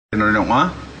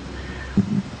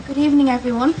Good evening,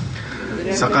 everyone.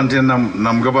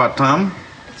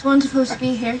 It's wonderful to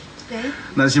be here today.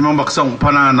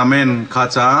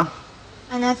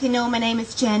 And as you know, my name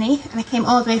is Jenny, and I came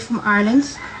all the way from Ireland.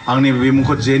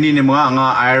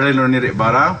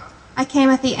 I came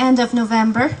at the end of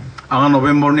November,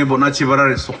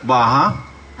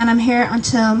 and I'm here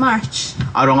until March.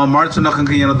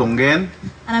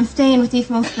 And I'm staying with these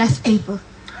most blessed people.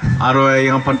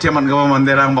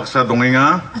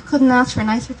 I couldn't ask for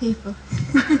nicer people.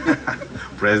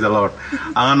 Praise the Lord.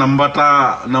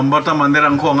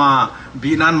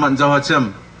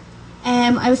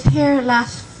 I was here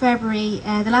last February,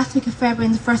 the last week of February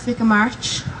and the first week of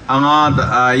March.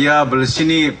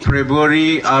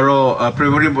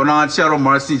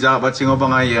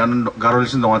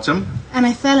 And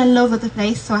I fell in love with the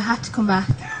place, so I had to come back.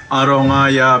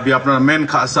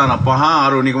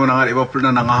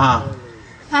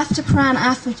 Pastor Pran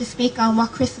asked me to speak on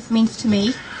what Christmas means to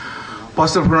me.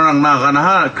 Pastor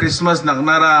Pran Christmas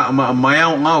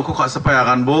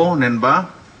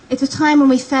it's a time when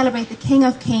we celebrate the King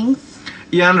of Kings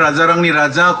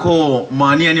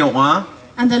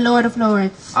and the Lord of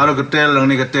Lords.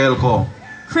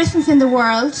 Christmas in the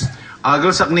world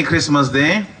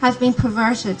has been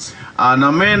perverted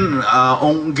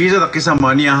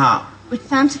with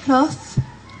Santa Claus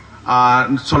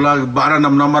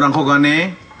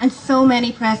and so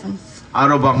many presents.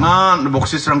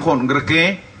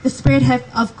 The spirit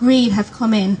of greed has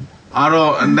come in.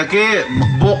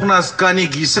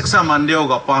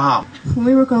 When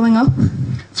we were growing up,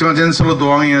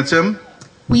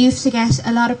 we used to get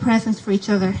a lot of presents for each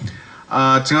other.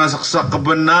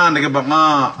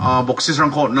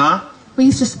 We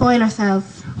used to spoil ourselves.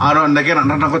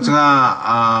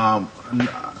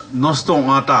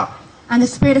 And the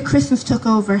spirit of Christmas took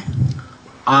over.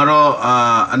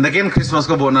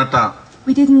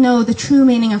 We didn't know the true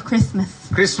meaning of Christmas.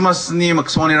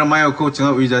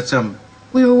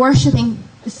 We were worshipping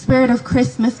the spirit of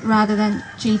Christmas rather than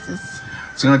Jesus.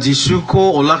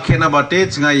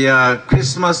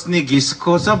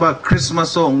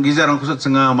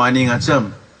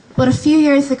 But a few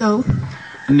years ago,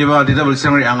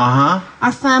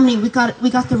 our family, we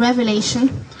got the revelation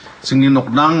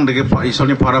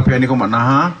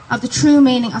of the true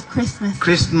meaning of Christmas.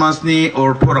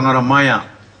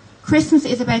 Christmas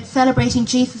is about celebrating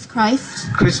Jesus Christ.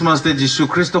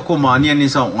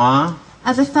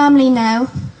 As a family now,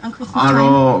 on Christmas time,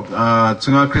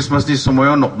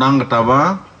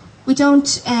 we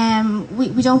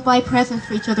don't buy presents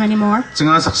for each other anymore.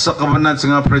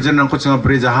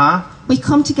 We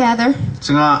come together.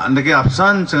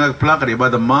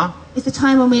 It's a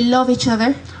time when we love each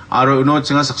other.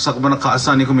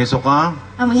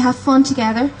 And we have fun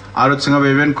together.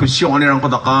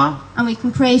 And we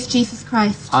can praise Jesus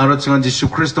Christ.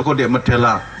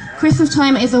 Christmas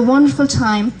time is a wonderful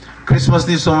time.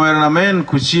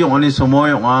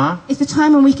 It's a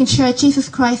time when we can share Jesus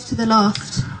Christ to the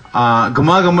lost.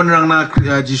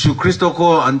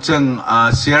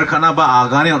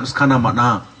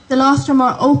 The lost are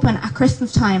more open at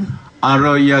Christmas time.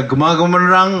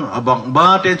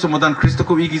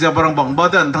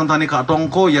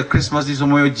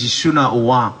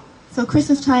 So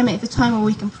Christmas time is a time where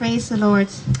we can praise the Lord.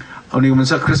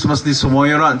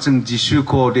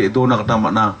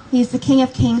 He is the King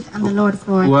of Kings and the Lord of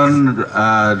Lords.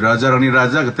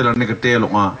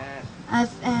 As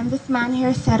this man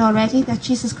here said already, that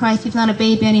Jesus Christ is not a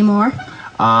baby anymore.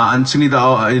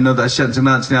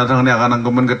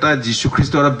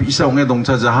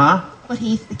 But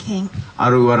he's the King.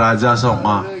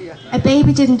 A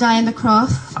baby didn't die on the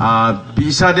cross,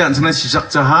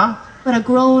 but a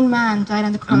grown man died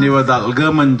on the cross.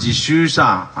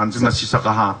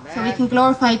 So we can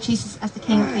glorify Jesus as the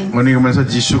King of Kings.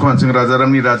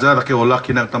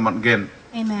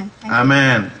 Amen.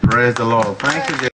 Amen. Praise the Lord. Thank you.